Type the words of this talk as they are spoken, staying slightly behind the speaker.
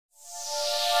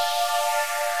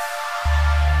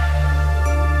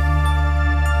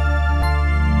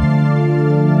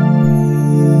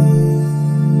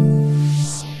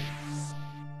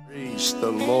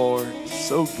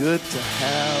good to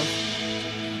have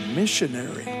a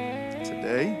missionary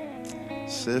today,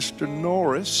 Sister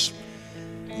Norris,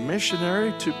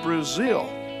 missionary to Brazil.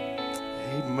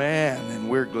 Amen. And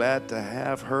we're glad to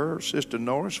have her. Sister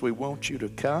Norris, we want you to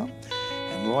come.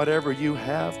 And whatever you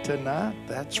have tonight,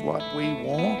 that's what we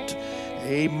want.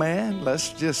 Amen. Let's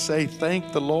just say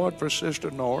thank the Lord for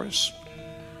Sister Norris.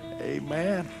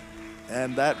 Amen.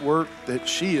 And that work that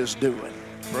she is doing.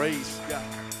 Praise God.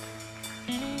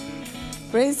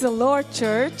 Praise the Lord,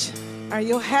 church. Are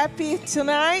you happy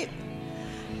tonight?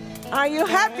 Are you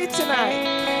happy tonight?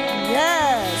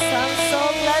 Yes, I'm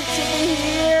so glad to be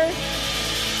here.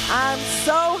 I'm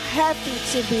so happy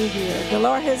to be here. The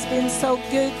Lord has been so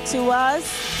good to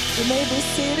us. You may be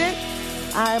seated.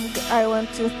 I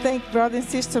want to thank Brother and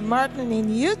Sister Martin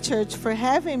in you, church, for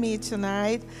having me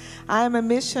tonight. I'm a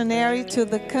missionary to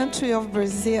the country of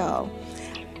Brazil.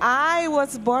 I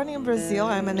was born in Brazil.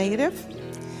 I'm a native.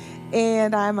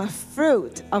 And I'm a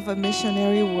fruit of a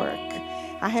missionary work.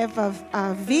 I have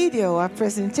a video, a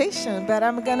presentation, but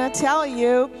I'm going to tell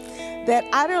you that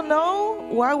I don't know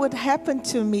what would happen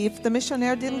to me if the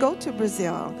missionary didn't go to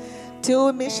Brazil.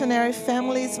 2 missionary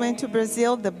families went to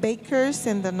Brazil, the Bakers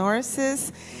and the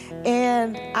Norrises.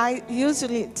 And I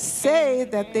usually say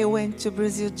that they went to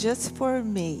Brazil just for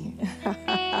me.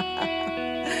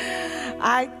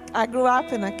 I grew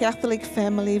up in a Catholic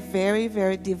family, very,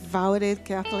 very devoted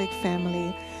Catholic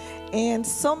family. And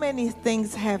so many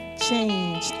things have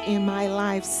changed in my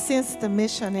life since the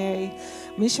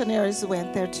missionaries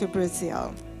went there to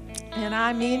Brazil. And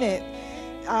I mean it.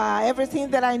 Everything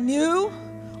that I knew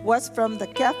was from the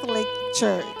Catholic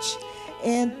Church.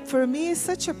 And for me, it's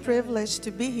such a privilege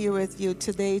to be here with you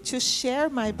today to share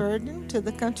my burden to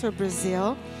the country of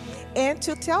Brazil and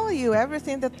to tell you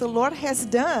everything that the Lord has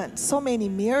done. So many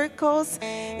miracles,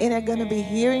 and you're going to be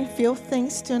hearing few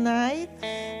things tonight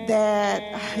that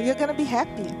you're going to be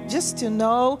happy just to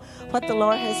know what the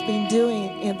Lord has been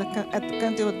doing at the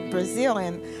country of Brazil.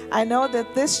 And I know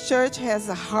that this church has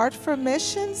a heart for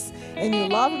missions, and you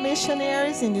love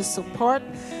missionaries, and you support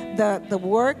the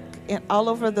work all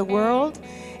over the world.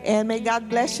 And may God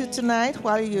bless you tonight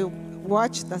while you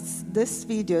watch this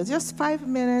video. Just 5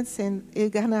 minutes, and you're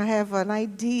going to have an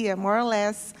idea, more or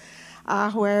less,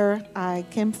 where I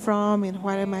came from and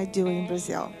what am I doing in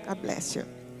Brazil. God bless you.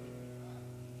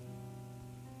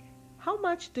 How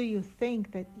much do you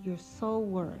think that your soul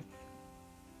worth?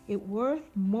 It's worth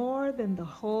more than the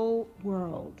whole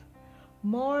world,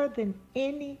 more than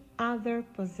any other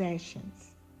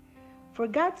possessions. For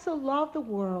God so loved the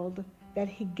world that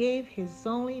he gave his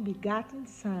only begotten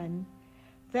Son,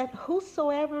 that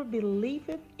whosoever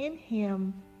believeth in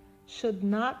him should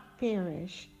not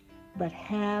perish, but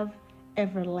have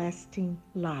everlasting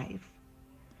life.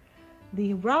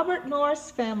 The Robert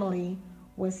Norris family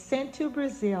was sent to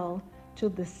Brazil, to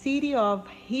the city of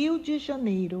Rio de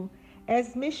Janeiro,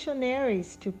 as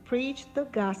missionaries to preach the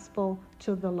gospel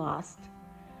to the lost.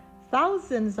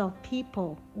 Thousands of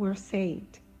people were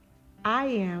saved. I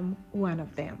am one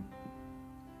of them.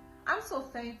 I'm so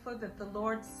thankful that the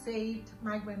Lord saved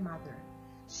my grandmother.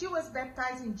 She was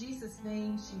baptized in Jesus'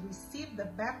 name. She received the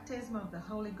baptism of the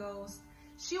Holy Ghost.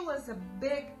 She was a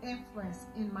big influence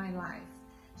in my life.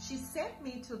 She sent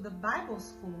me to the Bible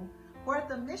school where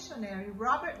the missionary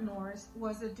Robert Norris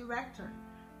was a director.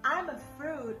 I'm a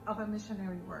fruit of a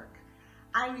missionary work.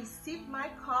 I received my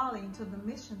calling to the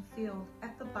mission field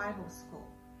at the Bible school.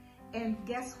 And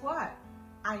guess what?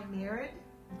 I married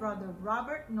Brother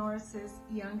Robert Norris's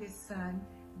youngest son,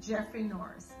 Jeffrey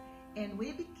Norris, and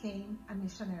we became a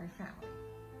missionary family.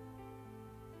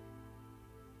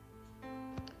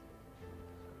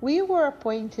 We were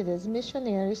appointed as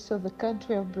missionaries to the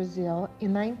country of Brazil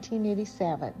in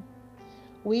 1987.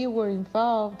 We were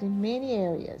involved in many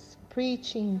areas,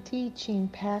 preaching, teaching,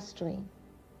 pastoring.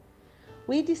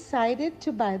 We decided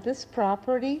to buy this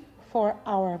property for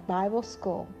our Bible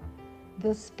school.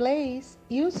 This place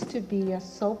used to be a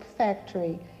soap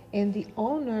factory, and the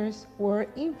owners were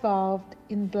involved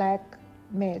in black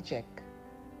magic.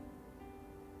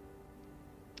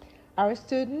 Our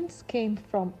students came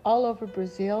from all over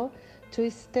Brazil to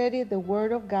study the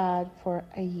Word of God for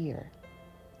a year.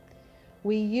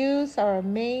 We use our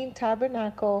main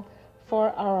tabernacle for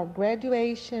our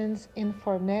graduations and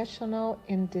for national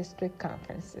and district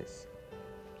conferences.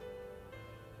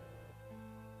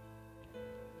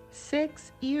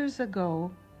 6 years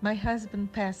ago, my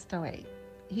husband passed away.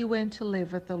 He went to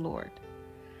live with the Lord.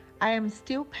 I am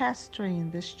still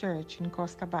pastoring this church in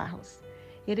Costa Barros.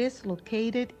 It is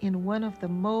located in one of the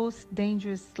most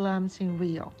dangerous slums in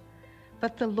Rio.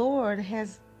 But the Lord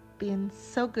has been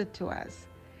so good to us,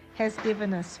 has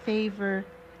given us favor,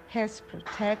 has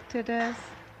protected us.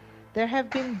 There have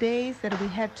been days that we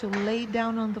had to lay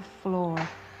down on the floor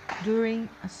during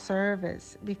a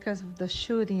service because of the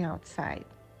shooting outside.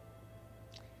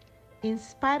 In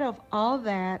spite of all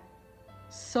that,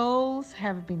 souls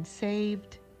have been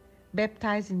saved,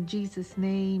 baptized in Jesus'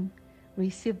 name,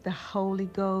 received the Holy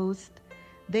Ghost.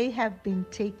 They have been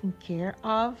taken care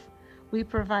of. We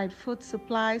provide food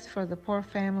supplies for the poor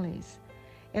families,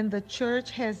 and the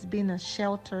church has been a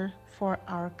shelter for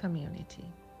our community.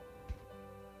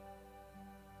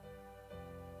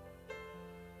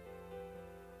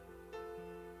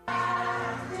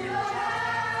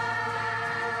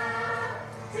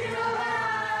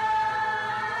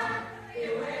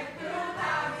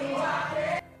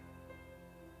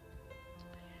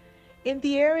 In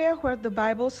the area where the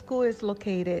Bible school is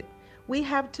located, we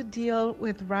have to deal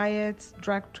with riots,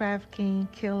 drug trafficking,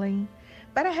 killing.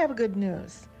 But I have good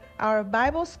news. Our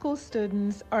Bible school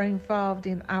students are involved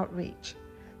in outreach.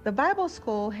 The Bible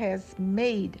school has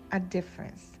made a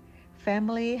difference.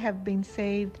 Families have been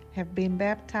saved, have been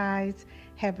baptized,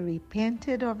 have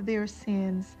repented of their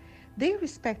sins. They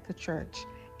respect the church,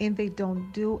 and they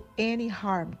don't do any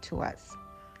harm to us.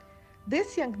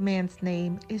 This young man's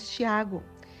name is Thiago.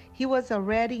 He was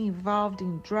already involved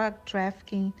in drug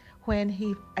trafficking when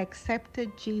he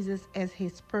accepted Jesus as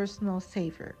his personal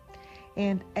Savior.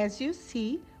 And as you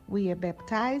see, we are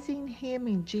baptizing him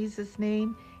in Jesus'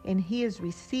 name, and he is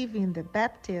receiving the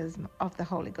baptism of the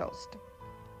Holy Ghost.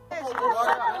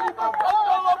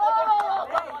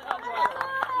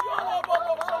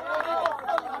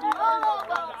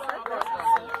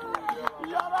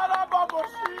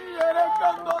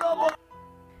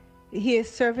 He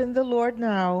is serving the Lord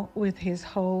now with his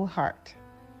whole heart.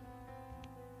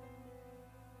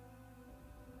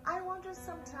 I wonder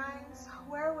sometimes,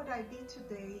 where would I be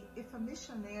today if a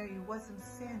missionary wasn't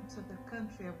sent to the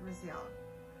country of Brazil?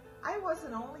 I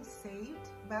wasn't only saved,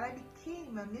 but I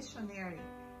became a missionary,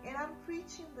 and I'm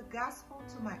preaching the gospel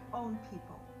to my own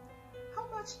people. How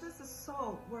much does a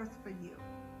soul worth for you?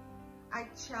 I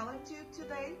challenge you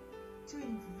today to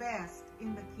invest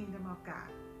in the kingdom of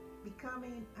God,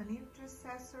 becoming an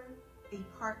intercessor, a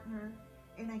partner,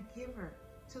 and a giver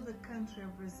to the country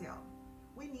of Brazil.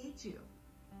 We need you.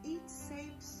 Each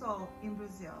saved soul in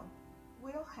Brazil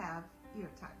will have your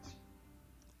touch.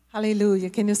 Hallelujah.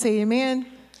 Can you say amen?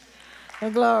 Oh,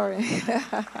 glory.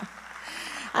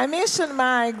 I mentioned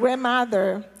my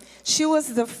grandmother. She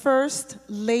was the first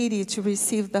lady to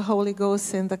receive the Holy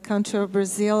Ghost in the country of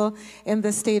Brazil, in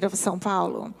the state of São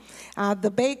Paulo.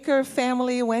 The Baker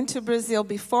family went to Brazil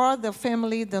before the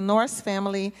family, the Norris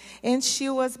family, and she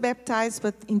was baptized,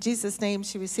 but in Jesus' name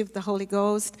she received the Holy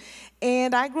Ghost.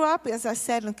 And I grew up, as I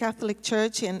said, in Catholic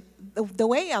Church, and the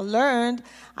way I learned,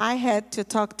 I had to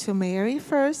talk to Mary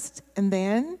first, and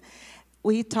then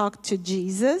we talked to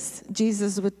Jesus.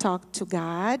 Jesus would talk to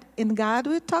God, and God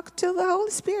would talk to the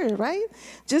Holy Spirit, right?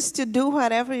 Just to do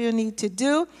whatever you need to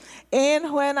do.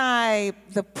 And when I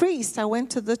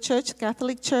went to the church,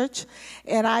 Catholic Church,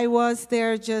 and I was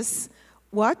there just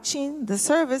watching the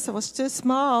service. I was too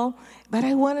small, but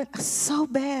I wanted so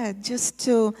bad just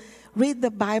to read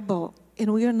the Bible,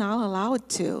 and we are not allowed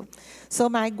to. So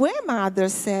my grandmother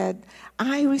said,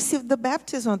 I received the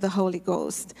baptism of the Holy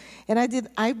Ghost. And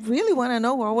I really want to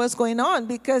know what was going on,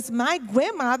 because my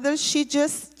grandmother, she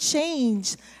just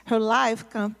changed her life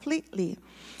completely.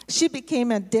 She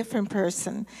became a different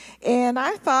person. And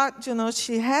I thought,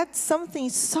 she had something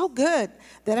so good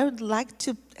that I would like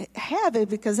to have it,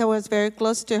 because I was very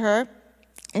close to her.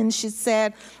 And she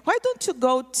said, why don't you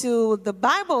go to the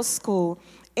Bible school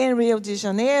in Rio de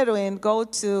Janeiro and go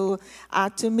to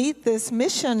meet this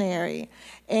missionary,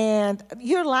 and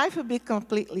your life will be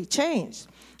completely changed.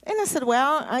 And I said,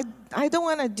 well, I don't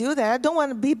want to do that. I don't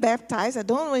want to be baptized. I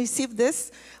don't want to receive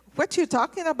this, what you're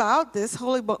talking about, this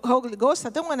Holy Ghost. I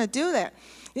don't want to do that.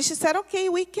 And she said, okay,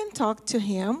 we can talk to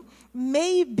him.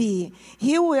 Maybe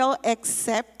he will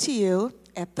accept you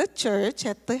at the church,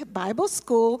 at the Bible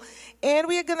school, and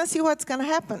we're going to see what's going to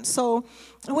happen. So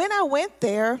when I went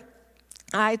there,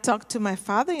 I talked to my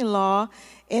father-in-law,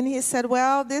 and he said,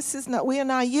 well, we are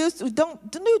not used, we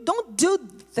don't do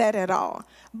that at all.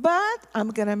 But I'm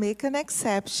going to make an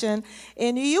exception,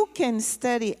 and you can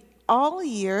study all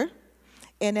year,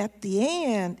 and at the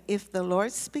end, if the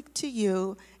Lord speaks to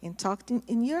you and talk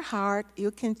in your heart,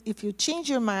 if you change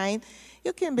your mind,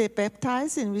 you can be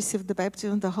baptized and receive the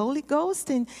baptism of the Holy Ghost,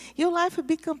 and your life will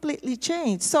be completely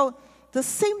changed. So the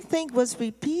same thing was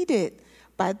repeated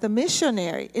by the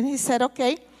missionary. And he said,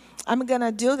 okay, I'm going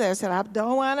to do this. I said, I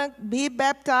don't want to be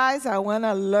baptized. I want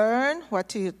to learn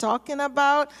what you're talking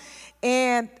about,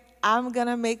 and I'm going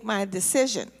to make my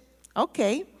decision.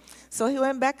 Okay. So he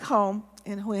went back home,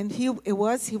 and when he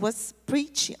was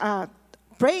preaching,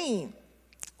 praying,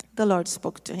 the Lord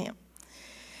spoke to him.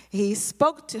 He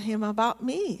spoke to him about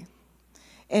me.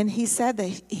 And he said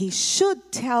that he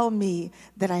should tell me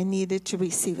that I needed to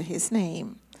receive his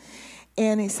name.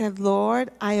 And he said, Lord,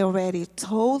 I already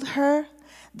told her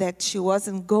that she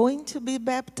wasn't going to be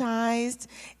baptized,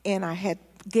 and I had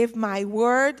give my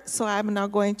word, so I'm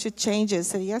not going to change it. I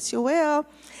said, yes, you will.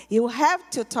 You have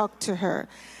to talk to her.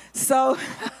 So,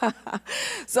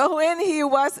 so when he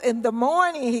was in the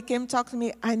morning, he came talk to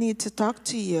me, I need to talk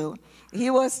to you. He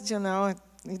was,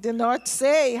 he did not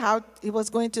say how he was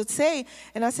going to say.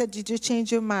 And I said, did you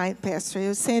change your mind, Pastor? He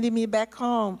was sending me back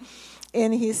home.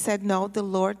 And he said, no, the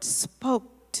Lord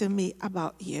spoke to me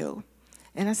about you.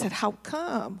 And I said, how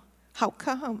come? How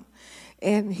come?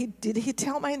 And did he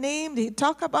tell my name? Did he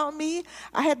talk about me?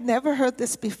 I had never heard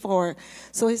this before.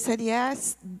 So he said,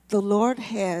 yes, the Lord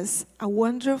has a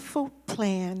wonderful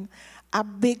plan, a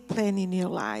big plan in your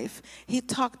life. He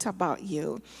talked about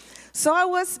you. So I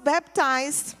was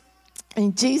baptized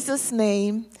in Jesus'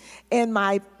 name, and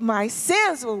my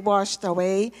sins were washed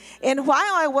away. And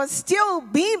while I was still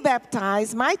being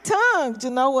baptized, my tongue,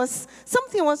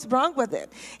 something was wrong with it.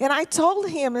 And I told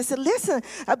him, I said, listen,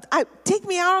 take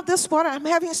me out of this water. I'm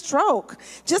having a stroke.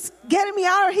 Just get me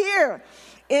out of here.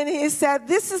 And he said,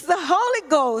 this is the Holy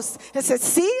Ghost. I said,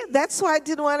 see, that's why I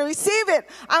didn't want to receive it.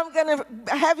 I'm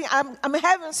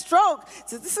having a stroke. I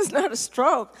said, this is not a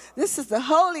stroke. This is the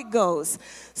Holy Ghost.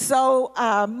 So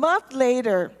a month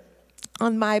later,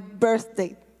 on my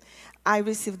birthday, I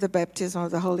received the baptism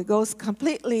of the Holy Ghost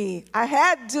completely.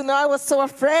 I was so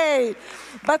afraid.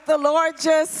 But the Lord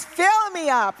just filled me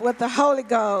up with the Holy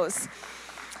Ghost.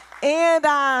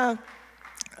 And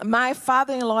my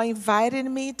father-in-law invited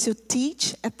me to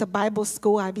teach at the Bible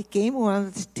school. I became one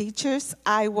of the teachers.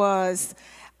 I was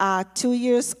 2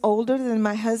 years older than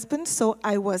my husband, so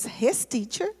I was his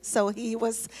teacher. So he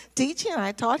was teaching, and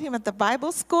I taught him at the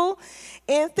Bible school,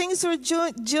 and things were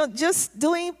just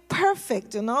doing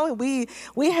perfect.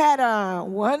 We had a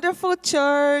wonderful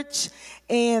church,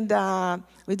 and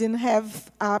we didn't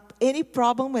have any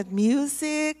problem with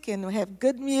music, and we have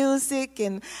good music.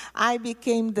 And I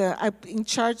became in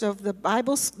charge of the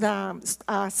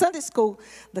Sunday school,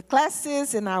 the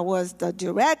classes, and I was the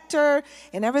director,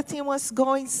 and everything was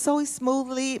going so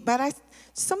smoothly. But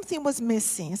something was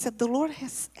missing. I said, the Lord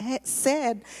has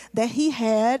said that He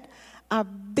had a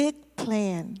big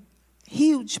plan,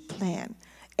 huge plan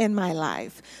in my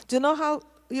life. Do you know how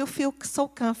you feel so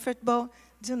comfortable?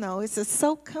 It's just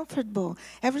so comfortable.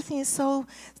 Everything is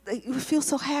you feel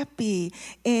so happy.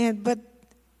 But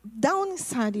down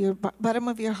inside your bottom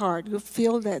of your heart, you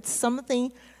feel that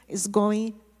something is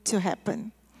going to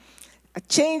happen. A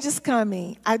change is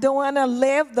coming. I don't want to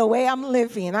live the way I'm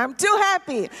living. I'm too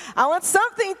happy. I want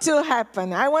something to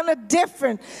happen. I want a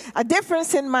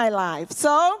difference in my life.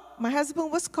 So my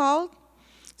husband was called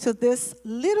to this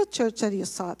little church that you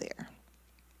saw there.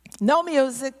 No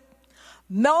music.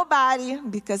 Nobody,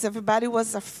 because everybody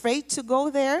was afraid to go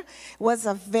there. It was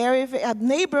a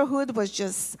neighborhood was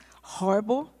just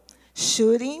horrible,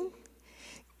 shooting,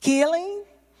 killing.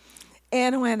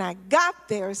 And when I got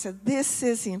there, I said, this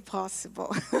is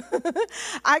impossible.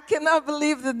 I cannot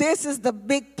believe that this is the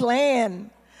big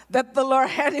plan that the Lord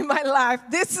had in my life.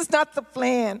 This is not the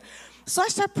plan. So I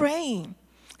started praying.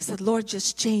 I said, Lord,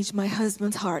 just change my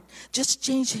husband's heart. Just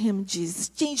change him, Jesus.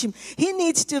 Change him. He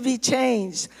needs to be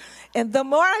changed. And the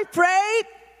more I prayed,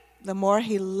 the more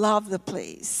he loved the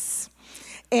place.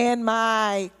 And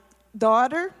my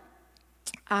daughter,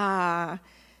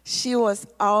 she was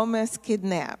almost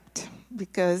kidnapped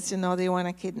because, they want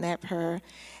to kidnap her.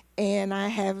 And I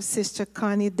have Sister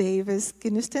Connie Davis.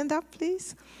 Can you stand up,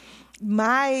 please?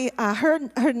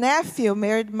 Her nephew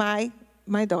married my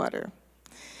daughter.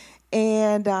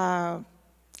 And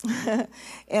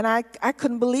and I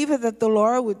couldn't believe it that the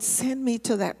Lord would send me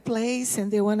to that place,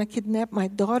 and they want to kidnap my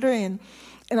daughter and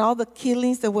all the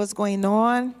killings that was going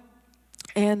on.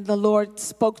 And the Lord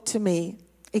spoke to me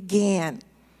again.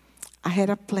 I had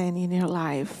a plan in your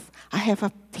life. I have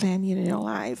a plan in your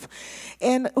life.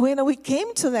 And when we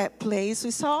came to that place,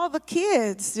 we saw all the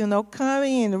kids,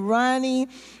 coming and running,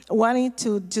 wanting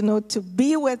to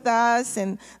be with us.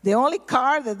 And the only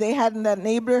car that they had in that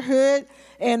neighborhood.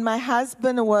 And my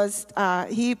husband was,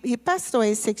 he passed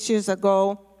away 6 years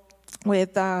ago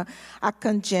with a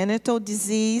congenital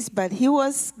disease, but he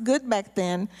was good back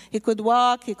then. He could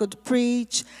walk, he could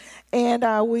preach. And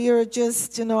we were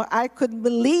just, I couldn't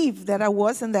believe that I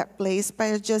was in that place,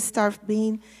 but I just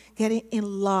started getting in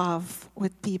love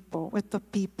with the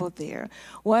people there,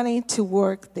 wanting to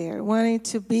work there, wanting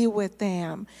to be with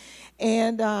them.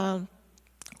 And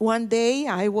one day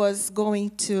I was going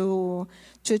to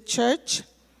church,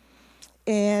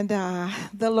 and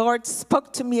the Lord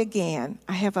spoke to me again.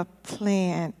 I have a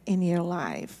plan in your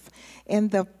life.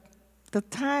 And the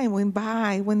time went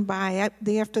by.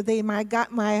 Day after day,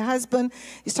 my husband,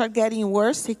 he started getting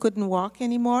worse. He couldn't walk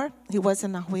anymore. He was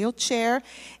in a wheelchair,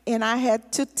 and I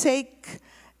had to take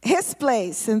his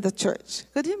place in the church.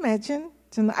 Could you imagine?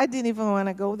 I didn't even want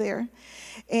to go there.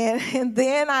 And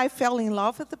then I fell in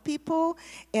love with the people,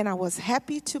 and I was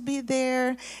happy to be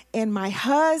there, and my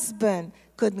husband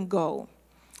couldn't go.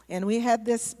 And we had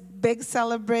this big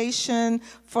celebration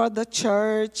for the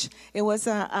church. It was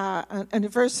an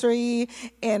anniversary,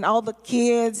 and all the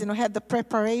kids, had the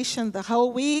preparation the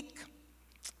whole week.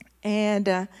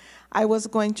 And I was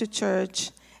going to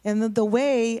church, and the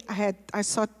way I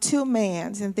saw two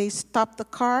men, and they stopped the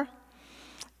car,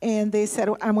 and they said,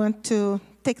 "I want to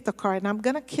take the car, and I'm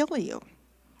going to kill you."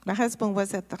 My husband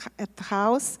was at the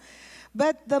house.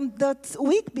 But the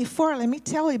week before, let me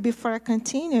tell you, before I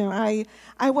continue,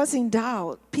 I was in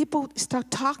doubt. People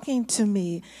start talking to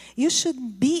me. "You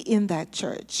should be in that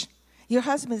church. Your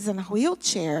husband is in a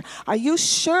wheelchair. Are you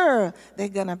sure they're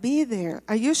going to be there?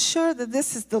 Are you sure that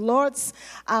this is the Lord's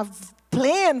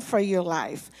plan for your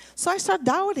life?" So I start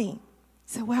doubting.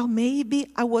 I said, well, maybe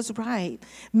I was right.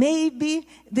 Maybe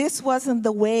this wasn't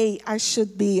the way I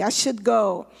should be. I should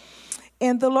go.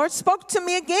 And the Lord spoke to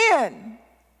me again.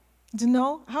 Do you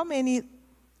know how many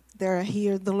there are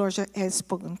here the Lord has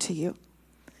spoken to you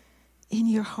in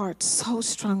your heart so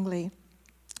strongly?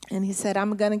 And he said,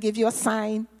 "I'm going to give you a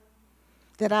sign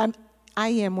that I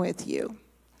am with you."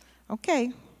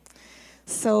 Okay.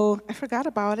 So I forgot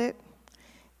about it.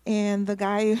 And the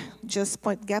guy just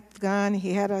got the gun.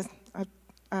 He had a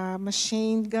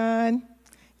machine gun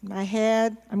in my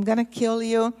head. "I'm going to kill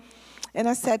you." And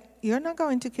I said, "You're not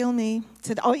going to kill me." He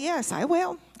said, "Oh, yes, I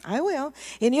will. I will.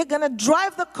 And you're going to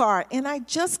drive the car." And I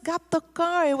just got the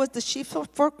car. It was the Sheep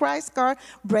for Christ car,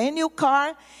 brand new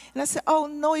car. And I said, "Oh,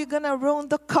 no, you're going to ruin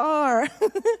the car.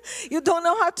 You don't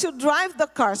know how to drive the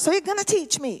car. So you're going to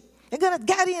teach me. You're going to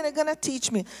get in and you're going to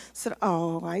teach me." I said,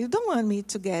 "Oh, you don't want me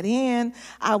to get in.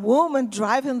 A woman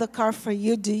driving the car for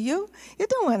you, do you? You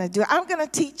don't want to do it. I'm going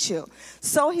to teach you."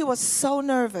 So he was so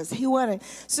nervous. He wanted.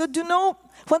 So do you know,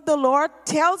 when the Lord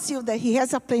tells you that he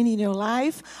has a plan in your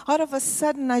life, all of a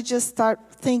sudden I just start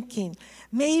thinking,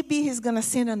 maybe he's going to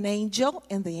send an angel,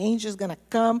 and the angel is going to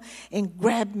come and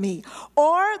grab me.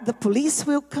 Or the police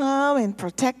will come and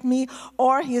protect me.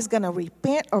 Or he's going to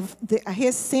repent of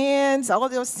his sins, all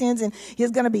those sins, and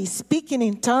he's going to be speaking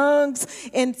in tongues,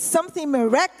 and something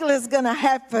miraculous is going to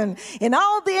happen. And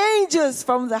all the angels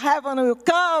from the heaven will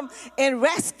come and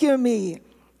rescue me.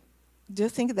 Do you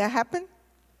think that happened?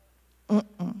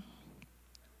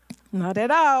 Not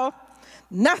at all.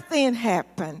 Nothing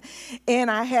happened.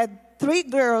 And I had 3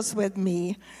 girls with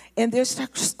me, and they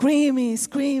started screaming.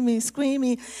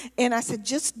 And I said,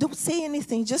 "Just don't say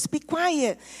anything. Just be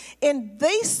quiet." And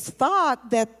they thought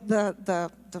that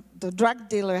the drug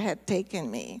dealer had taken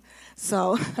me.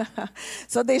 So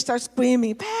they start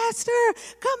screaming, "Pastor,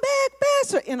 come back,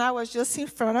 Pastor." And I was just in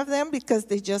front of them because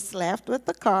they just left with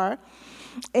the car.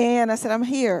 And I said, "I'm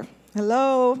here.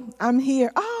 Hello, I'm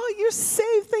here." "Oh, you're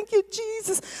safe. Thank you,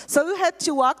 Jesus." So we had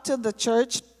to walk to the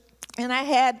church, and I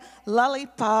had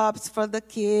lollipops for the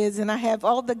kids, and I have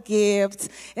all the gifts,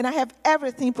 and I have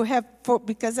everything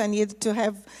because I needed to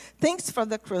have things for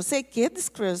the crusade, kids'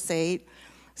 crusade.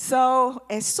 So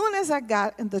as soon as I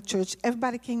got in the church,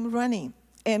 everybody came running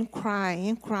and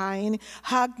crying,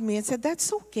 hugged me and said,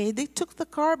 "That's okay. They took the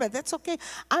car, but that's okay.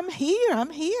 I'm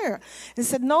here. And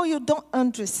said, "No, you don't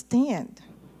understand.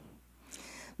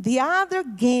 The other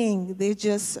gang, they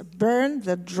just burned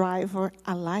the driver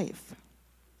alive.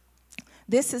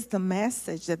 This is the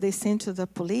message that they sent to the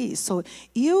police. So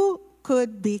you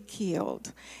could be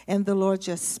killed, and the Lord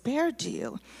just spared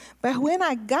you." But when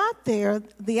I got there,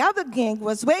 the other gang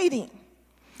was waiting.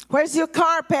 "Where's your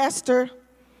car, Pastor?"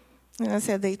 And I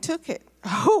said, "They took it."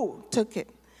 "Who took it?"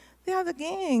 "The other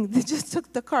gang. They just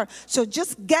took the car. So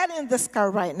just get in this car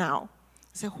right now."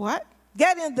 I said, "What?"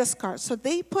 "Get in this car." So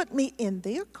they put me in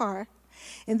their car,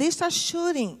 and they start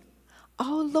shooting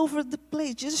all over the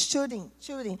place, just shooting.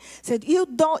 Said,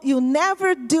 you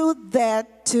never do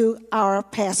that to our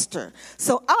pastor."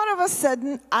 So out of a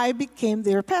sudden, I became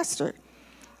their pastor.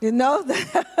 You know?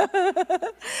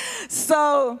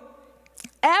 So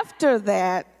after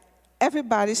that,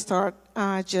 everybody started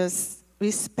just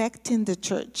respecting the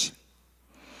church.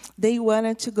 They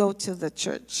wanted to go to the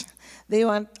church. They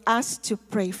want us to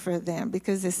pray for them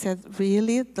because they said,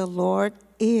 really, the Lord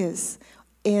is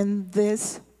in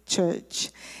this church,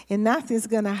 and nothing's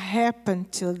going to happen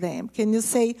to them. Can you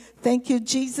say, thank you,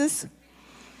 Jesus?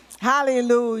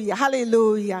 Hallelujah,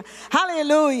 hallelujah,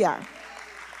 hallelujah,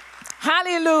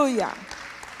 hallelujah,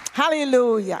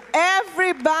 hallelujah.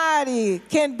 Everybody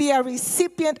can be a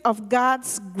recipient of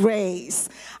God's grace.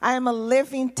 I am a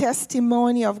living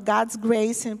testimony of God's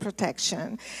grace and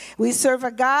protection. We serve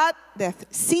a God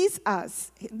that sees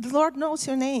us. The Lord knows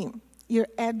your name, your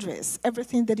address,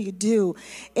 everything that you do.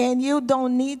 And you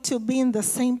don't need to be in the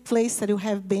same place that you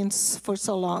have been for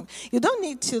so long. You don't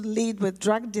need to lead with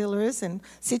drug dealers and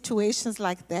situations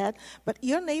like that, but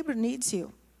your neighbor needs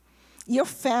you. Your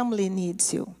family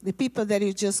needs you. The people that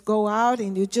you just go out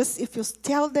and if you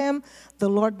tell them the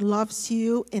Lord loves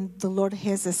you and the Lord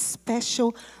has a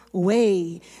special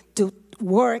way to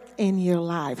work in your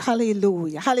life.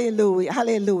 Hallelujah, hallelujah,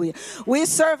 hallelujah. We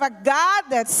serve a God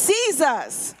that sees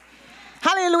us.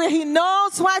 Hallelujah. He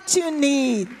knows what you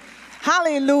need.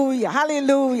 Hallelujah,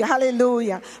 hallelujah,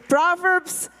 hallelujah.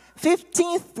 Proverbs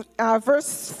 15,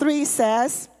 verse 3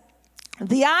 says,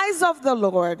 the eyes of the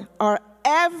Lord are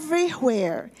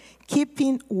everywhere,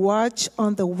 keeping watch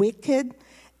on the wicked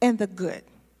and the good.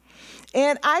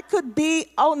 And I could be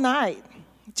all night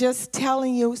just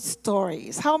telling you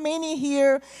stories. How many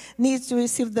here needs to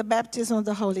receive the baptism of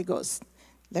the Holy Ghost?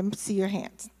 Let me see your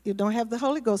hands. You don't have the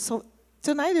Holy Ghost, so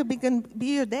tonight will be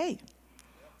your day.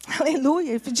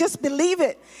 Hallelujah. If you just believe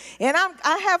it. And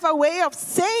I have a way of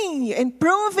saying and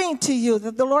proving to you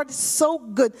that the Lord is so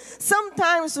good.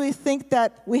 Sometimes we think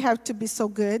that we have to be so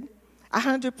good,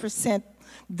 100%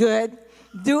 good,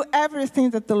 do everything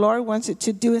that the Lord wants you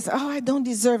to do. And say, oh, I don't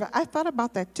deserve it. I thought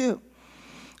about that too.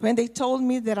 When they told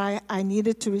me that I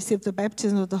needed to receive the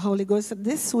baptism of the Holy Ghost,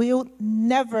 this will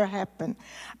never happen.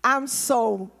 I'm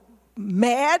so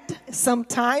mad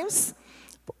sometimes.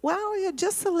 Well, you're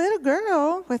just a little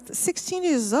girl with 16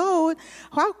 years old.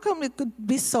 How come it could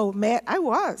be so mad? I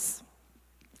was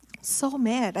so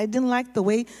mad. I didn't like the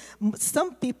way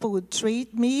some people would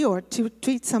treat me or to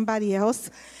treat somebody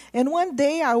else. And one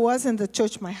day I was in the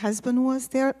church. My husband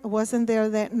wasn't there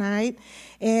that night.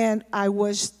 And I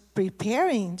was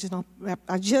preparing,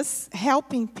 just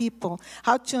helping people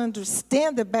how to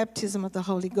understand the baptism of the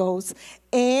Holy Ghost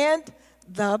and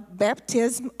the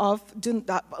baptism of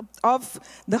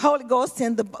the Holy Ghost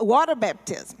and the water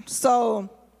baptism. So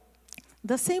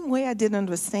the same way I didn't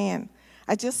understand.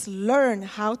 I just learned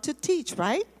how to teach,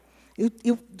 right?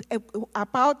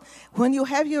 About when you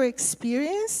have your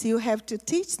experience, you have to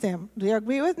teach them. Do you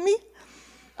agree with me?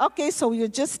 Okay, so you're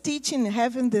just teaching and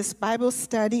having this Bible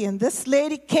study, and this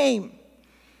lady came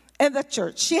in the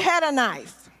church. She had a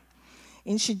knife,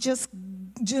 and she just,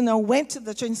 went to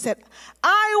the church and said,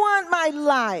 I want my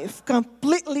life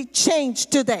completely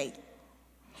changed today.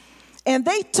 And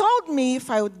they told me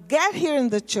if I would get here in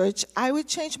the church, I would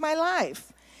change my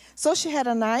life. So she had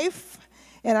a knife,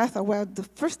 and I thought, well, the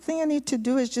first thing I need to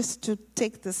do is just to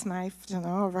take this knife,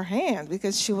 of her hand,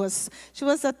 because she was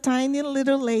a tiny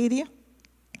little lady.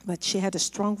 But she had a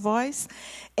strong voice.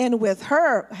 And with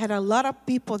her, had a lot of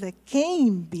people that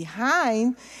came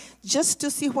behind just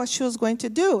to see what she was going to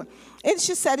do. And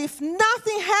she said, if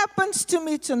nothing happens to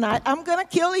me tonight, I'm going to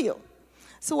kill you.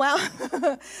 So, well,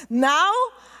 now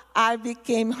I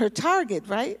became her target,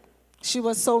 right? She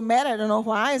was so mad, I don't know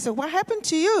why. I said, what happened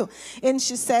to you? And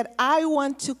she said, I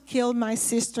want to kill my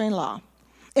sister-in-law.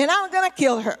 And I'm going to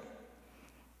kill her.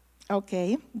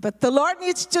 Okay, but the Lord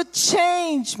needs to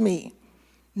change me.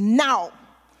 Now.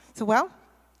 So, well,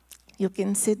 you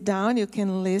can sit down, you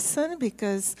can listen,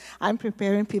 because I'm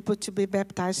preparing people to be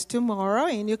baptized tomorrow,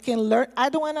 and you can learn. I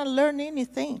don't want to learn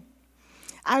anything.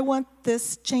 I want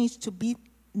this change to be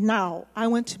now. I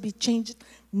want to be changed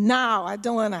now. I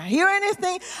don't want to hear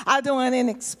anything. I don't want any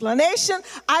explanation.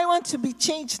 I want to be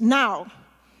changed now.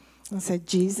 I said,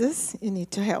 Jesus, you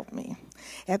need to help me.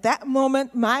 At that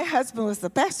moment, my husband was the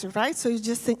pastor, right? So you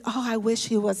just think, oh, I wish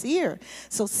he was here.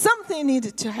 So something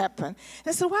needed to happen.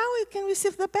 And so, well, we can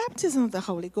receive the baptism of the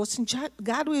Holy Ghost, and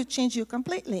God will change you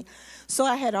completely. So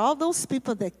I had all those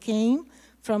people that came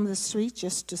from the street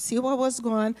just to see what was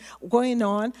going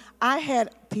on. I had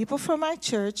people from my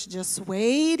church just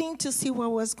waiting to see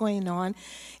what was going on.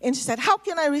 And she said, how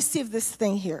can I receive this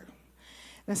thing here?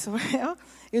 And I said, well,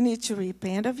 you need to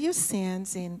repent of your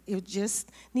sins, and you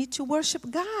just need to worship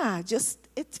God.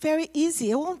 It's very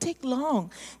easy. It won't take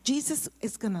long. Jesus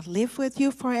is going to live with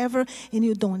you forever, and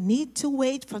you don't need to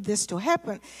wait for this to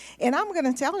happen. And I'm going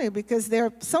to tell you, because there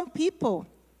are some people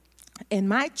in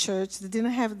my church that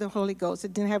didn't have the Holy Ghost,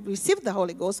 that didn't have received the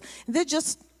Holy Ghost. They're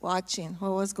just watching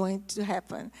what was going to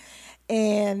happen.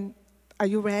 And are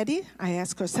you ready? I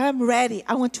asked her, so I'm ready.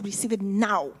 I want to receive it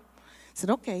now. I said,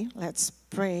 okay, let's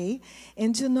pray.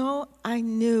 And I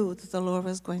knew that the Lord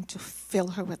was going to fill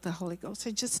her with the Holy Ghost.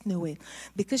 I just knew it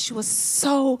because she was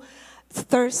so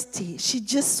thirsty. She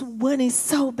just wanted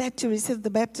so bad to receive the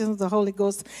baptism of the Holy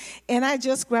Ghost. And I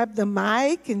just grabbed the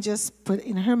mic and just put it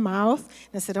in her mouth.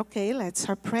 And I said, okay, let's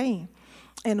start praying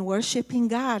and worshiping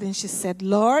God. And she said,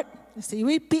 Lord, I said, you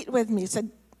repeat with me. I said,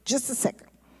 just a second.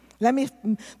 Let me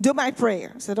do my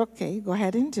prayer. I said, okay, go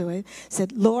ahead and do it. I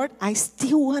said, Lord, I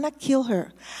still want to kill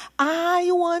her. I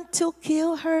want to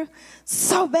kill her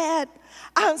so bad.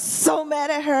 I'm so mad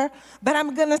at her, but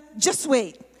I'm going to just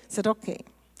wait. I said, okay.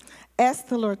 Ask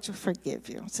the Lord to forgive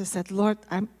you. So I said, Lord,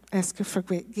 I'm asking for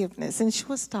forgiveness. And she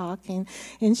was talking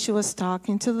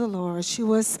to the Lord. She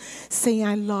was saying,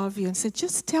 I love you. And said,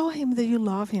 just tell him that you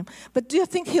love him. But do you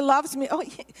think he loves me? Oh,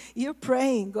 you're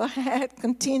praying. Go ahead,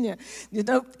 continue.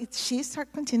 She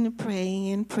started continuing praying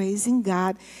and praising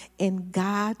God. And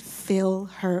God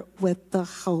filled her with the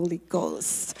Holy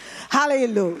Ghost.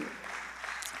 Hallelujah.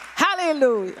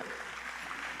 Hallelujah.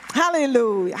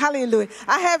 Hallelujah, hallelujah.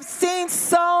 I have seen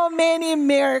so many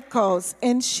miracles.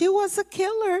 And she was a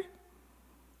killer.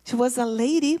 She was a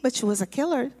lady, but she was a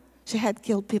killer. She had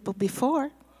killed people before.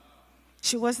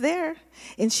 She was there.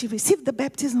 And she received the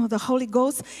baptism of the Holy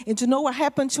Ghost. And you know what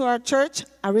happened to our church?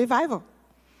 A revival.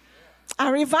 A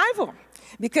revival.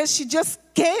 Because she just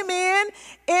came in,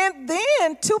 and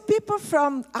then 2 people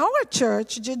from our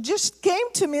church just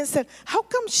came to me and said, how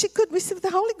come she could receive the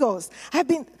Holy Ghost? I've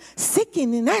been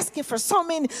seeking and asking for so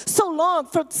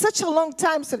such a long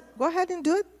time. I said, go ahead and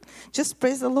do it. Just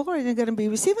praise the Lord. You're going to be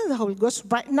receiving the Holy Ghost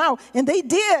right now. And they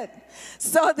did.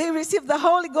 So they received the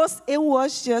Holy Ghost. It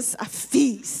was just a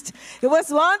feast. It was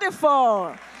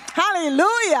wonderful.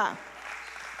 Hallelujah.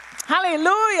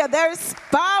 Hallelujah. There is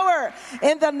power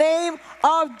in the name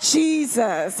of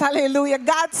Jesus. Hallelujah.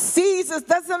 God sees us.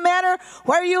 Doesn't matter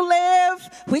where you live,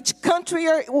 which country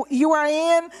you are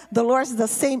in. The Lord is the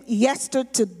same yesterday,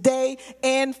 today,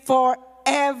 and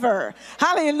forever.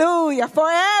 Hallelujah.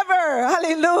 Forever.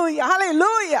 Hallelujah.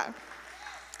 Hallelujah.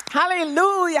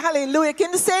 Hallelujah, hallelujah.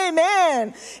 Can you say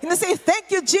amen? Can you say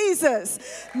thank you, Jesus?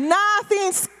 Nothing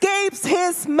escapes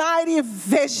his mighty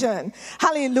vision.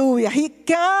 Hallelujah. He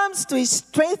comes to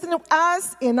strengthen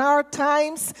us in our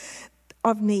times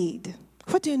of need.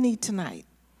 What do you need tonight?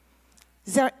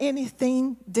 Is there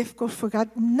anything difficult for God?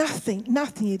 Nothing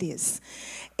it is.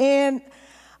 And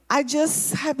I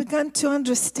just have begun to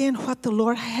understand what the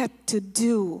Lord had to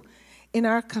do in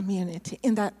our community,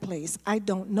 in that place. I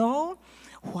don't know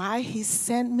why he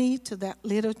sent me to that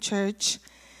little church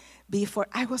before.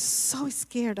 I was so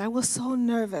scared. I was so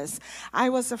nervous. I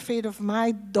was afraid of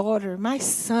my daughter, my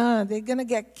son. They're going to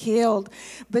get killed.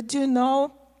 But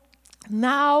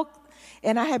now,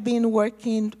 and I have been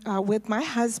working with my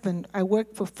husband. I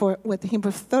worked with him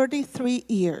for 33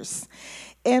 years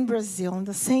in Brazil, in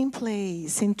the same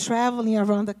place, and traveling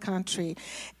around the country.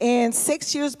 And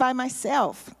 6 years by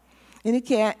myself. And you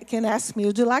can ask me,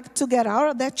 would you like to get out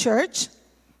of that church?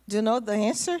 Do you know the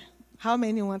answer? How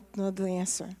many want to know the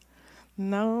answer?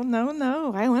 No.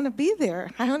 I want to be there.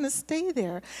 I want to stay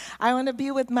there. I want to be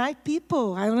with my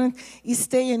people. I want to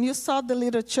stay. And you saw the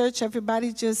little church,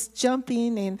 everybody just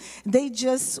jumping, and they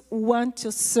just want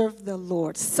to serve the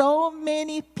Lord. So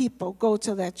many people go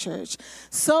to that church.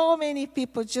 So many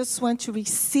people just want to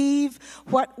receive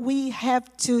what we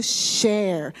have to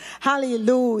share.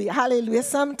 Hallelujah. Hallelujah.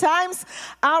 Sometimes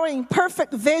our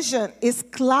imperfect vision is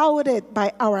clouded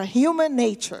by our human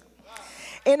nature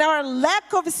and our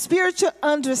lack of spiritual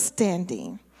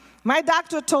understanding. My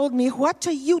doctor told me, what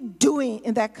are you doing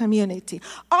in that community?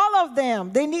 All of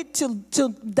them, they need to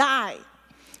die.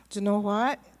 Do you know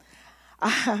what?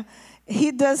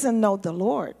 He doesn't know the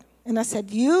Lord. And I said,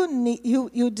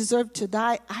 you deserve to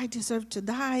die. I deserve to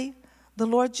die. The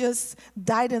Lord just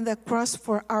died on the cross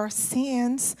for our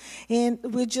sins. And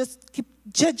we just keep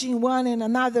judging one and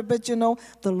another. But the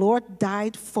Lord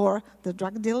died for the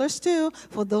drug dealers too,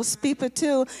 for those people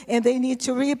too. And they need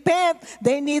to repent.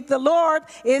 They need the Lord.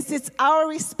 It's our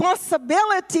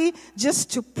responsibility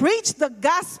just to preach the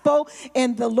gospel.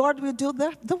 And the Lord will do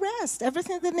the rest.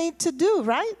 Everything they need to do,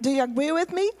 right? Do you agree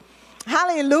with me?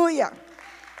 Hallelujah.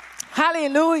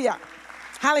 Hallelujah.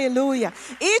 Hallelujah.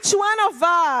 Each one of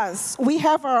us, we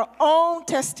have our own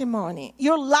testimony.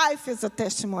 Your life is a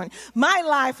testimony. My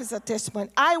life is a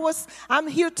testimony. I'm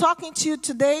here talking to you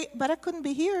today, but I couldn't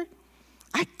be here.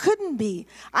 I couldn't be.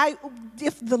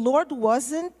 If the Lord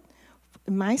wasn't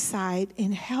on my side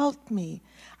and helped me,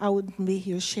 I wouldn't be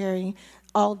here sharing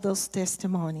all those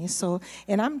testimonies. So,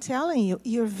 and I'm telling you,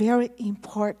 you're very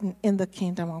important in the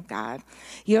kingdom of God.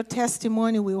 Your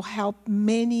testimony will help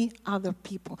many other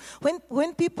people.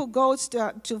 When people go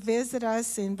to visit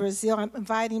us in Brazil, I'm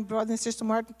inviting Brother and Sister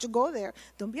Martin to go there.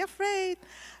 Don't be afraid.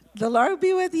 The Lord will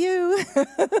be with you.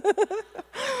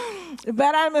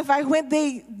 But when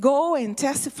they go and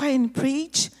testify and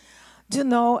preach,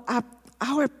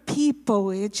 our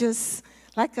people, it's just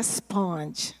like a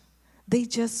sponge. They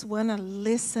just want to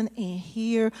listen and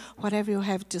hear whatever you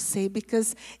have to say,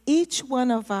 because each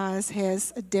one of us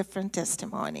has a different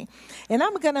testimony. And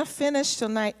I'm going to finish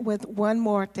tonight with one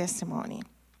more testimony,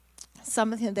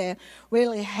 something that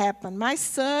really happened. My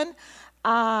son,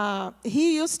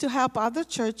 he used to help other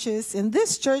churches. In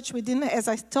this church, we didn't, as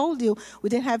I told you, we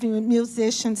didn't have any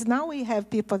musicians. Now we have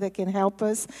people that can help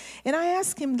us. And I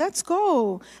asked him, let's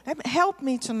go. Help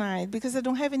me tonight, because I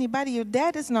don't have anybody. Your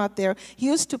dad is not there. He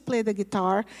used to play the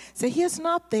guitar. So he is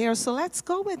not there, so let's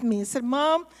go with me. He said,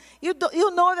 Mom, you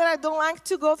know that I don't like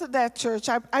to go to that church.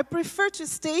 I prefer to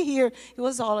stay here. He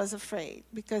was always afraid,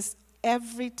 because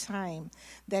every time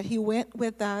that he went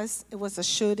with us, it was a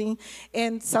shooting.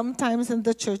 And sometimes in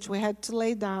the church, we had to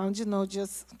lay down,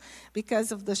 just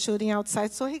because of the shooting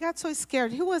outside. So he got so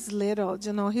scared. He was little,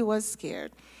 he was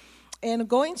scared. And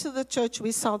going to the church,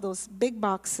 we saw those big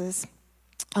boxes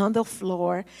on the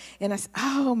floor. And I said,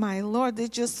 oh, my Lord, they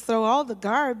just throw all the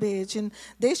garbage. And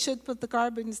they should put the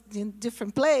garbage in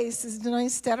different places,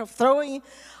 instead of throwing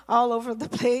all over the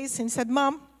place. And he said,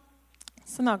 Mom,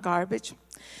 it's not garbage.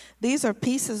 These are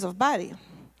pieces of body.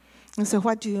 I said,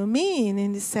 what do you mean?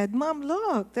 And he said, Mom,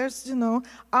 look, there's,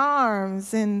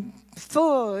 arms and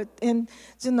foot and,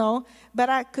 but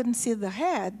I couldn't see the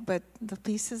head, but the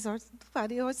pieces are the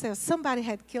body. Or somebody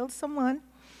had killed someone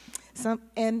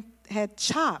and had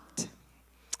chopped.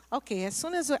 Okay, as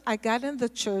soon as I got in the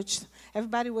church,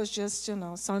 everybody was just,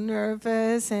 so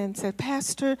nervous and said,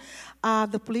 Pastor,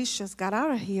 the police just got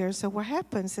out of here. So what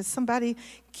happened? Said somebody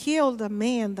killed a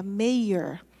man, the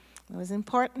mayor. It was an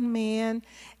important man,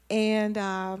 and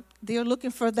they were looking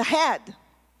for the head. I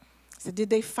said, did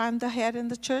they find the head in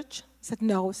the church? I said,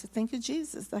 no. I said, thank you,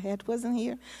 Jesus. The head wasn't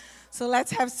here. So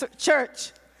let's have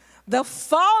church. The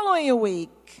following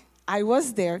week, I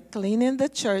was there cleaning the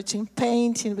church and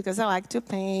painting, because I like to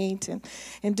paint and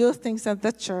do things at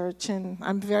the church, and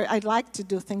I like to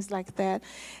do things like that.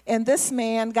 And this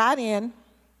man got in.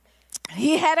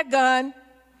 He had a gun,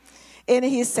 and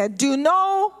he said, do you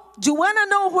want to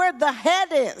know where the head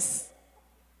is?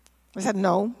 I said,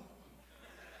 no.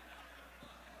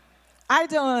 I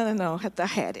don't want to know where the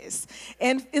head is.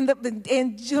 And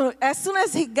as soon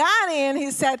as he got in,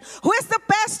 he said, who is the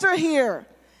pastor here?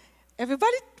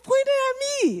 Everybody pointed at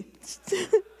me.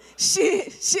 She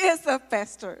is the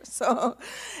pastor. So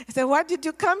I said, why did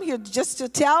you come here? Just to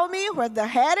tell me where the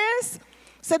head is?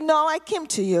 I said, no, I came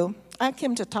to you. I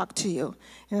came to talk to you.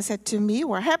 And I said, to me,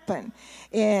 what happened?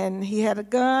 And he had a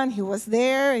gun. He was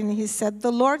there. And he said,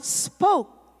 the Lord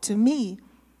spoke to me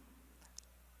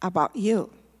about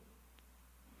you.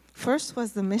 First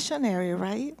was the missionary,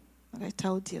 right? That I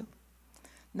told you.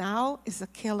 Now is a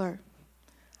killer,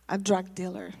 a drug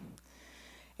dealer.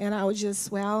 And I was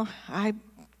just, I'm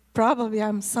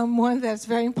someone that's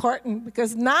very important,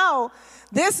 because now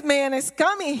this man is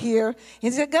coming here.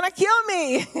 He's going to kill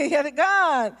me. He had a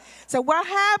gun. So what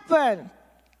happened?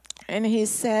 And he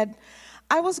said,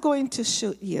 I was going to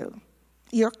shoot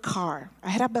your car. I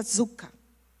had a bazooka.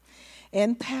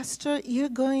 And Pastor, you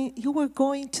were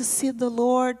going to see the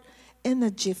Lord in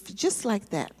a jiffy, just like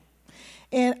that.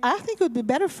 And I think it would be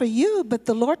better for you, but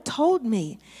the Lord told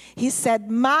me. He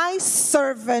said, my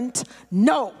servant,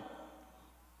 no.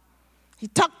 He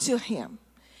talked to him,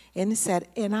 and he said,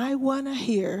 and I want to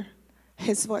hear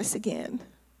his voice again.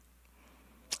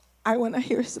 I want to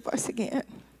hear his voice again.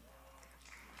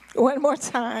 One more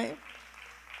time.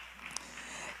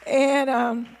 And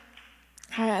I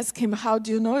asked him, how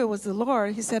do you know it was the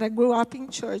Lord? He said, I grew up in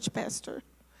church, Pastor.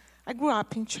 I grew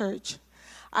up in church.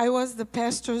 I was the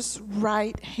pastor's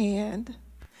right hand,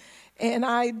 and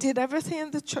I did everything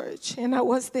in the church, and I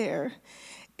was there,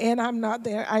 and I'm not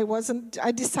there. I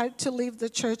decided to leave the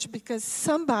church because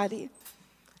somebody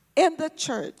in the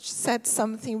church said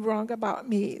something wrong about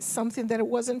me, something that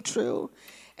wasn't true,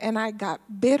 and I got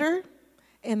bitter,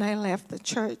 and I left the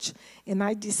church, and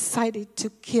I decided to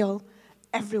kill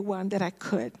everyone that I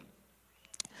could.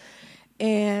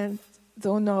 And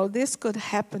don't know, this could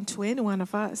happen to any one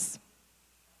of us.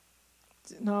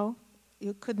 No,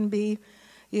 you wouldn't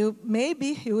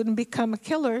become a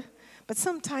killer, but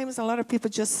sometimes a lot of people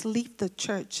just leave the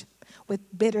church with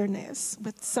bitterness,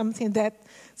 with something that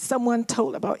someone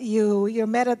told about you. You're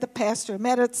mad at the pastor,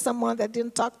 mad at someone that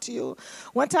didn't talk to you.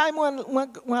 One time when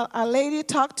a lady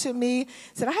talked to me,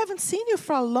 said, I haven't seen you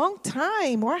for a long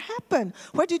time. What happened?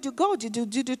 Where did you go?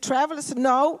 Did you travel? I said,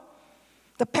 no.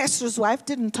 The pastor's wife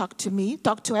didn't talk to me,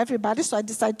 talked to everybody, so I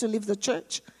decided to leave the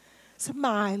church. I said,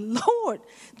 my Lord,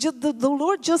 the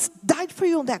Lord just died for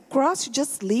you on that cross. You're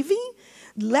just leaving?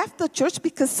 Left the church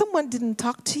because someone didn't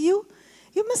talk to you?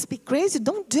 You must be crazy.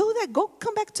 Don't do that.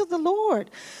 Come back to the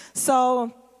Lord.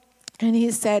 So, and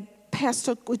he said,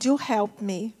 Pastor, would you help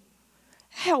me?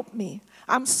 Help me.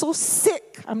 I'm so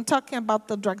sick. I'm talking about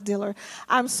the drug dealer.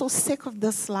 I'm so sick of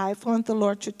this life. I want the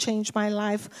Lord to change my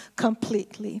life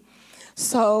completely.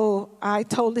 So I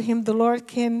told him, the Lord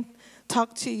can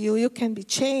talk to you. You can be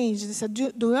changed. He said,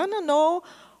 do you want to know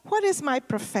what is my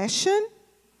profession?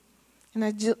 And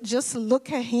I just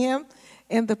look at him,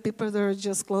 and the people that are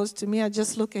just close to me, I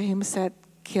just look at him and said,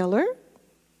 killer?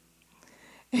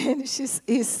 And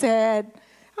he said,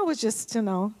 I was just, it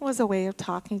was a way of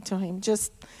talking to him,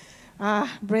 just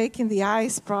breaking the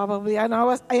ice probably. And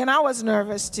I was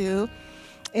nervous too.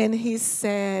 And he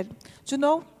said,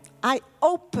 I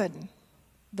open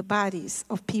the bodies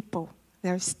of people that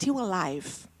are still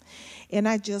alive. And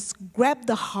I just grab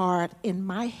the heart in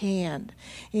my hand.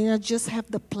 And I just have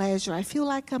the pleasure. I feel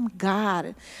like I'm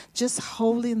God, just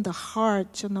holding the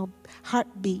heart,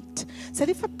 heartbeat. So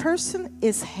if a person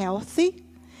is healthy,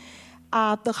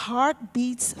 the heart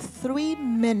beats 3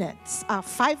 minutes,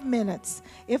 5 minutes.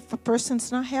 If a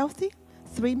person's not healthy,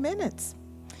 3 minutes.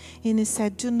 And he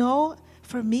said,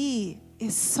 for me,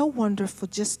 it's so wonderful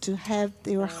just to have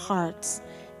their hearts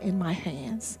in my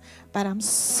hands. But I'm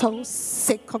so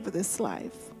sick of this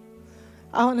life.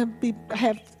 I want to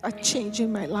have a change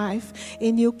in my life,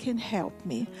 and you can help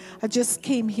me. I just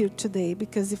came here today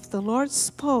because if the Lord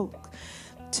spoke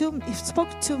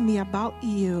to me about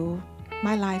you,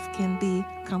 my life can be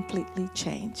completely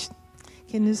changed.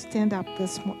 Can you stand up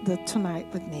tonight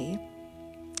with me?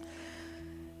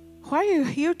 Why are you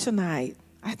here tonight?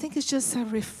 I think it's just a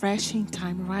refreshing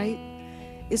time, right?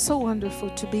 It's so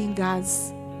wonderful to be in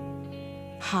God's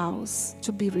house,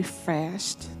 to be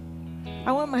refreshed.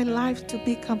 I want my life to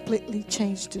be completely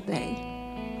changed today.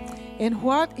 And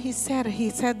what he said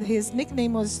his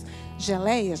nickname was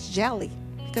Jelly,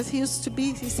 because he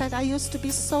said, I used to be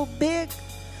so big,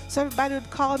 so everybody would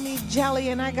call me Jelly,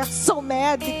 and I got so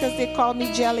mad because they called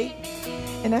me Jelly.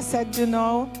 And I said, the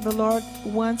Lord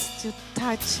wants to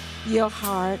touch your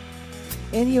heart,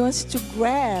 and he wants to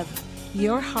grab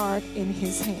your heart in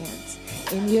his hands.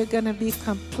 And you're going to be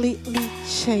completely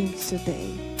changed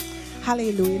today.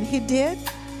 Hallelujah. And he did.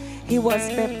 He was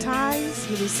baptized.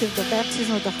 He received the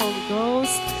baptism of the Holy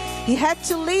Ghost. He had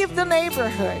to leave the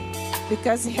neighborhood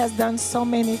because he has done so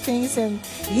many things. And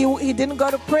he didn't go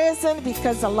to prison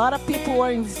because a lot of people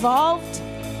were involved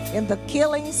in the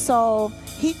killing. So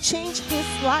he changed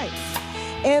his life.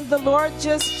 And the Lord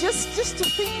just to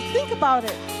think about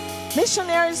it.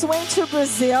 Missionaries went to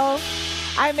Brazil.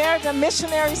 I married a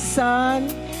missionary son,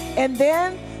 and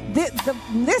then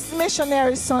this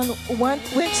missionary son went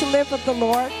to live with the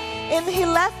Lord, and he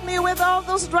left me with all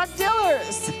those drug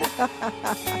dealers.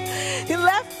 He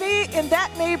left me in that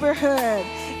neighborhood,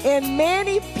 and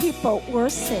many people were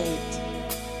saved.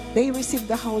 They received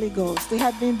the Holy Ghost. They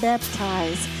had been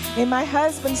baptized. And my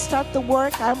husband started the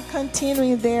work. I'm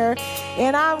continuing there,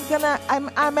 and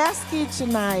I'm asking you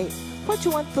tonight, what do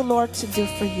you want the Lord to do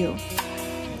for you?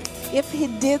 If he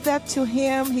did that to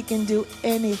him, he can do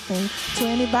anything to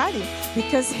anybody,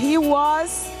 because he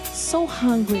was so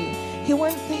hungry. He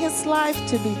wanted his life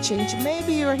to be changed.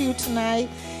 Maybe you're here tonight.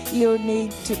 You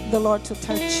need the Lord to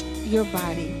touch your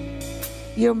body,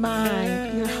 your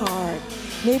mind, your heart.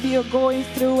 Maybe you're going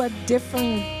through a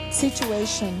different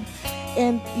situation,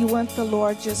 and you want the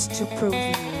Lord just to prove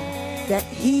you that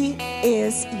he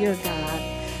is your God.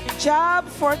 Job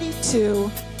 42,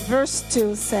 verse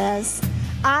 2 says,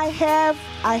 I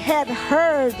had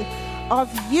heard of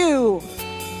you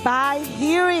by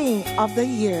hearing of the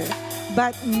ear,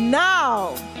 but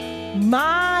now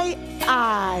my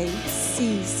eye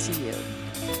sees you.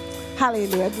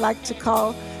 Hallelujah. I'd like to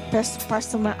call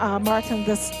Pastor Martin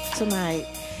this tonight.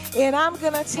 And I'm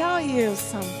going to tell you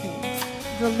something.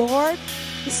 The Lord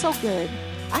is so good.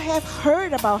 I have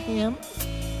heard about him.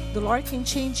 The Lord can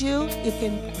change you. You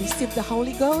can receive the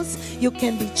Holy Ghost. You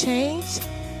can be changed.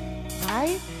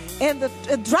 Right? And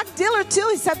the drug dealer too,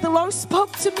 he said, the Lord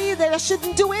spoke to me that I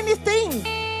shouldn't do anything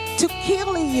to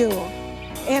kill you.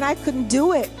 And I couldn't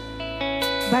do it.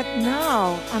 But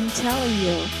now I'm telling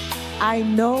you, I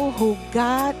know who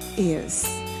God is.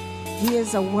 He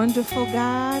is a wonderful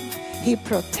God. He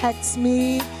protects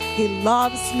me. He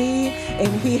loves me.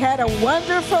 And He had a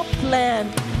wonderful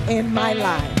plan in my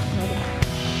life.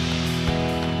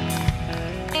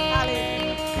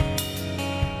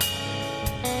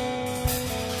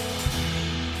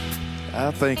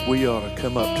 I think we ought to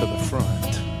come up to the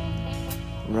front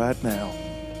right now.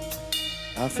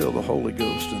 I feel the Holy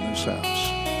Ghost in this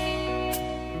house.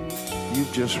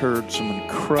 You've just heard some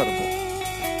incredible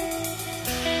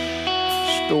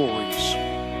stories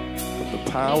of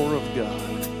the power of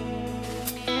God,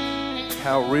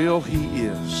 how real He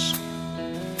is,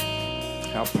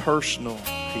 how personal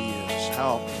He is,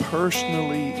 how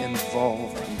personally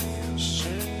involved He is.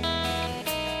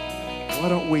 Why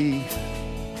don't we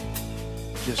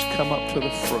just come up to the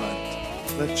front?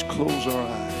 Let's close our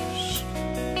eyes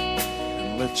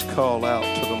and let's call out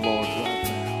to the Lord right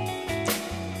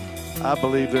now. I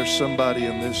believe there's somebody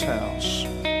in this house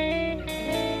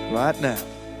right now.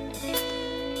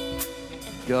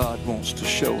 God wants to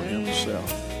show Himself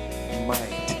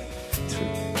mighty to.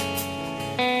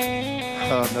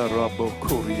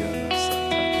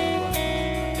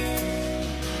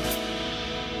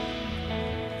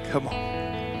 Come on.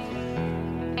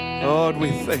 Lord, we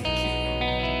thank you.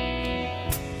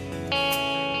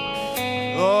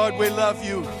 Lord, we love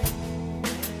you.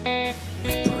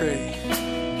 We pray,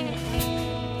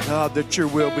 God, that your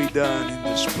will be done in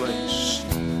this place,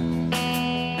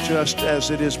 just as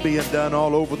it is being done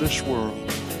all over this world.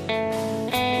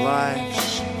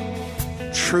 Lives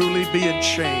truly being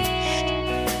changed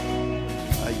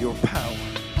by your power.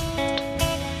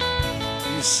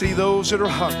 You see those that are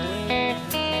hungry.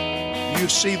 You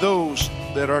see those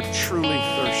that are truly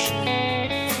thirsty.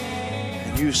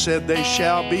 And you said they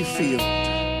shall be filled.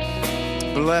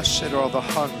 Blessed are the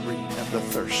hungry and the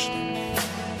thirsty.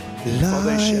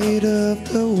 Light of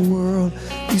the world,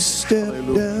 you step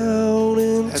down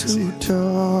into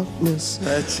darkness.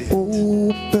 That's it.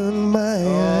 Open my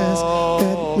eyes,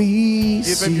 let me give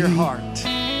see. Him your heart.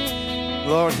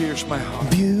 Lord, here's my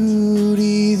heart.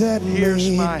 Beauty that Here's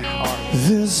made my heart.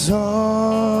 this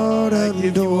heart I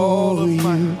give you all adore of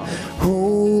my you. heart.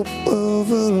 Hope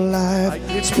of a I life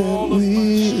give you spent all of my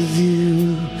with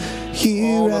you.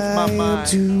 Here all of my I am mind.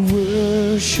 to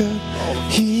worship.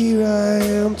 Here I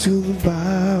am to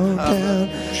bow down.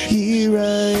 Here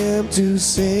I am to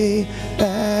say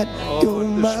that you're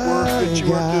this my work that you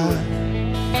are God.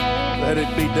 doing, let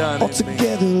it be done in me.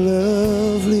 Altogether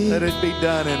lovely. Let it be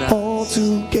done in us.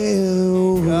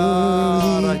 Altogether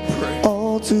God, I worthy. pray. See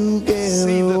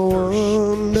Altogether the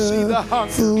thirst. See the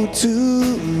wonderful hunger. to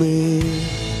me.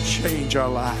 Change our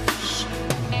lives.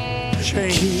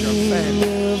 Change our King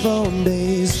family. of all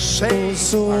days, Save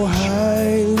so our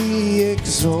highly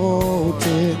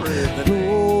exalted,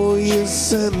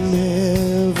 glorious in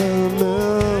heaven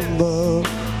above.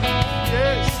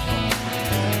 Yes.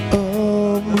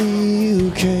 Humbly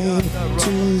you came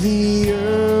to the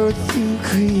earth you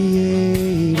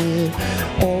created,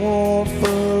 all for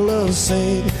love's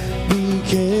sake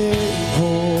became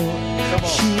poor.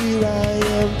 Here I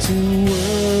am to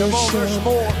worship.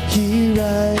 Here I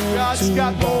am to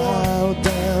bow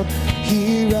down.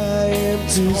 Here I am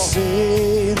to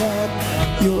say that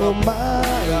you're my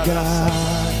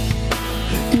God.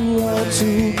 You are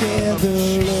altogether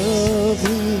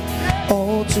lovely,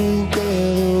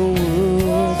 altogether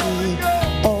worthy,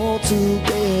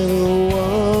 altogether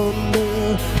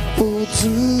wonderful to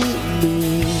me.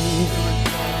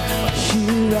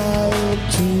 Here I am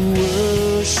to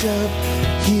worship.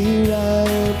 Here I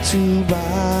am to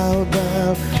bow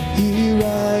down. Here I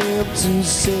am to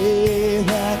say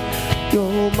that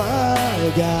you're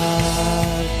my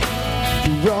God.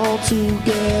 You're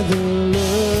altogether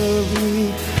lovely,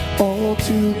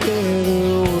 altogether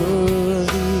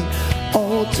worthy,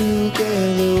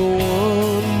 altogether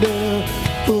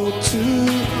wonderful to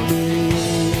me.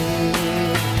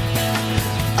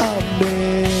 I've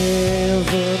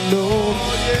never known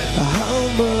how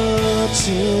much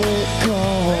it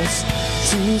costs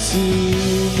to see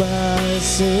my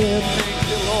sin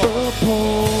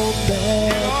upon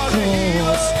that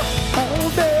cross. I'll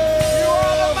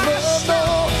never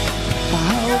know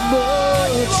how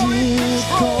much it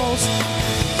costs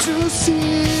to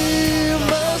see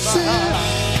my sin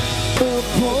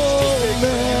upon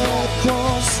that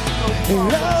cross.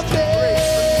 And I'll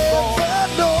never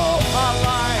know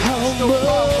how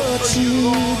much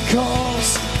it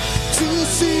costs to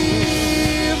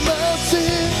see my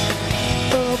sin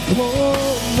upon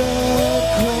that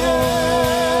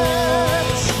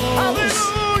cross.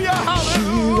 Hallelujah,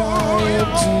 Here I am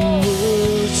to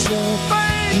worship.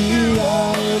 Here I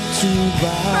am to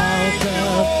bow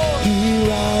down.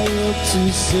 Here I am to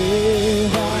say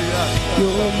that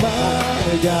You're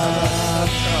my God.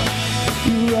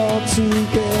 You're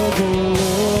altogether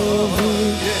lovely,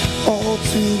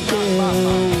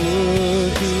 altogether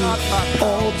worthy,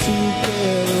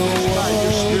 altogether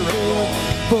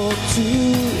wonderful to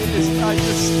me.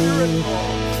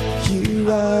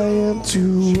 Here I am to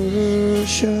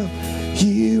worship,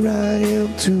 here I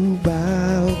am to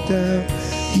bow down,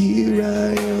 here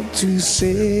I am to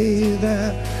say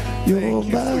that you're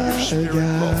my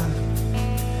God.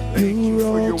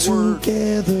 You're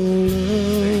altogether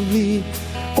lovely,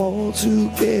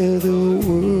 altogether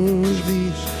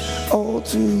worthy,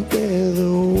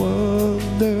 altogether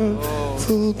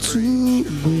wonderful to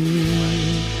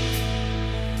me.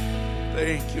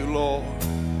 Thank you, Lord.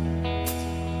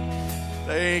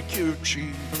 Thank you,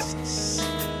 Jesus.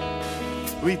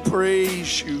 We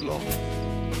praise you, Lord.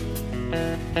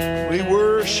 We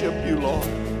worship you, Lord.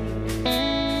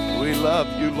 We love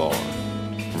you, Lord.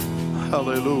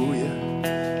 Hallelujah.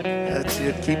 That's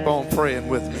it. Keep on praying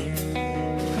with me.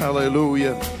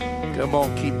 Hallelujah. Come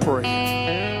on, keep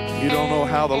praying. You don't know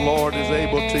how the Lord is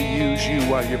able to use you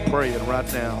while you're praying right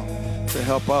now to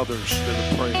help others that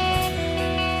are praying right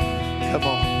now. Come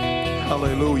on.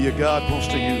 Hallelujah. God wants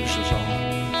to use us all.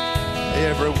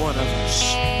 Every one of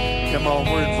us. Come on,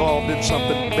 we're involved in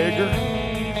something bigger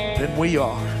than we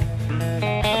are.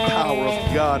 The power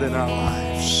of God in our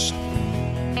lives.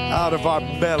 Out of our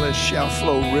bellies shall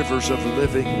flow rivers of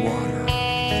living water.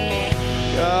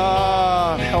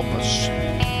 God, help us.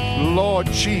 Lord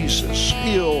Jesus,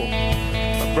 heal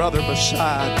my brother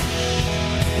beside me.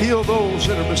 Heal those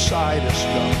that are beside us,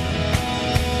 God.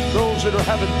 Those that are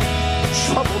having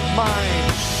troubled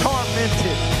minds,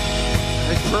 tormented.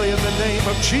 I pray in the name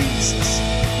of Jesus.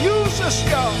 Use us,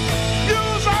 God.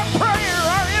 Use our prayer,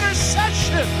 our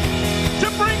intercession to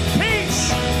bring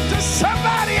peace to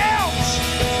somebody else.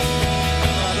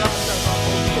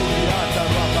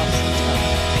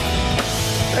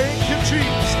 Thank you,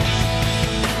 Jesus.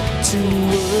 To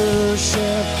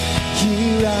worship,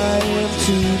 here I am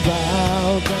to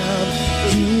bow down,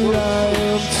 here I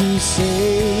am to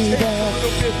say that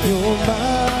you're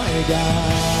my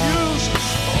God.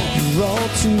 You're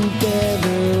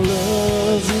altogether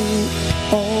lovely,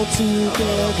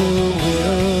 altogether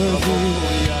worthy,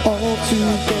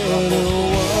 altogether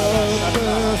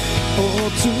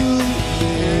wonderful to me.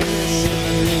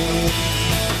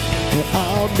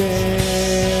 I'll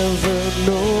never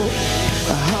know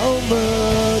how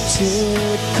much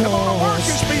it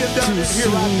costs to see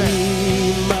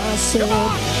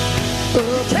myself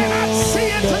Cannot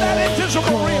see into that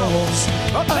invisible realm,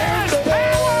 but there's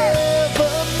power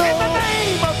in the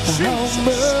name of Jesus.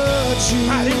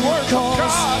 Mighty word of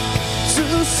God, to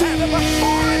see and of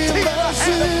authority, and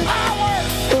of power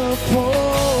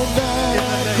upon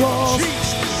that cross.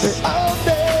 I'll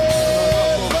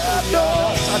never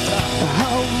know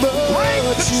how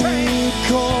much it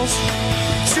costs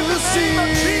to see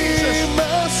myself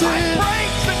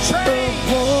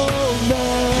upon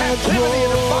that cross.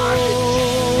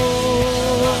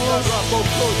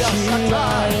 Here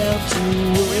I am to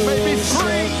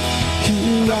worship,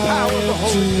 here I am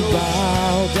to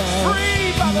bow down,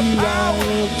 here I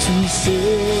am to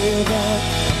say that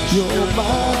you're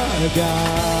my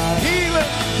God.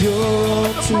 You're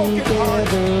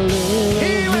altogether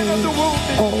lovely,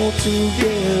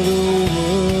 altogether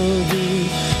worthy,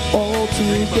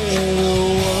 altogether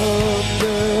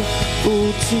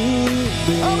wonderful to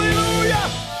me. hallelujah.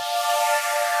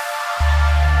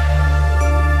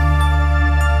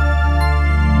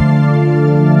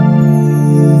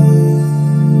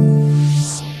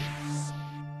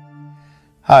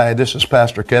 Hi, this is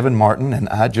Pastor Kevin Martin, and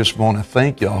I just want to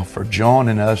thank y'all for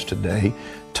joining us today,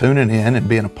 tuning in and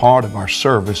being a part of our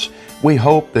service. We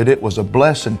hope that it was a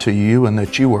blessing to you and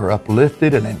that you were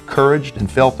uplifted and encouraged and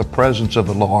felt the presence of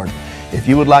the Lord. If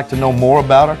you would like to know more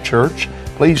about our church,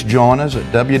 please join us at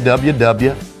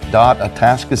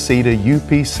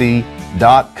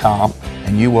www.atascocitaupc.com,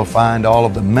 and you will find all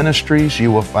of the ministries.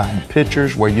 You will find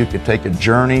pictures where you could take a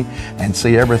journey and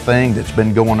see everything that's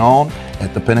been going on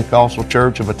at the Pentecostal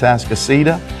Church of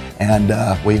Atascocita, and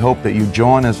we hope that you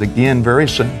join us again very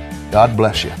soon. God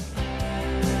bless you.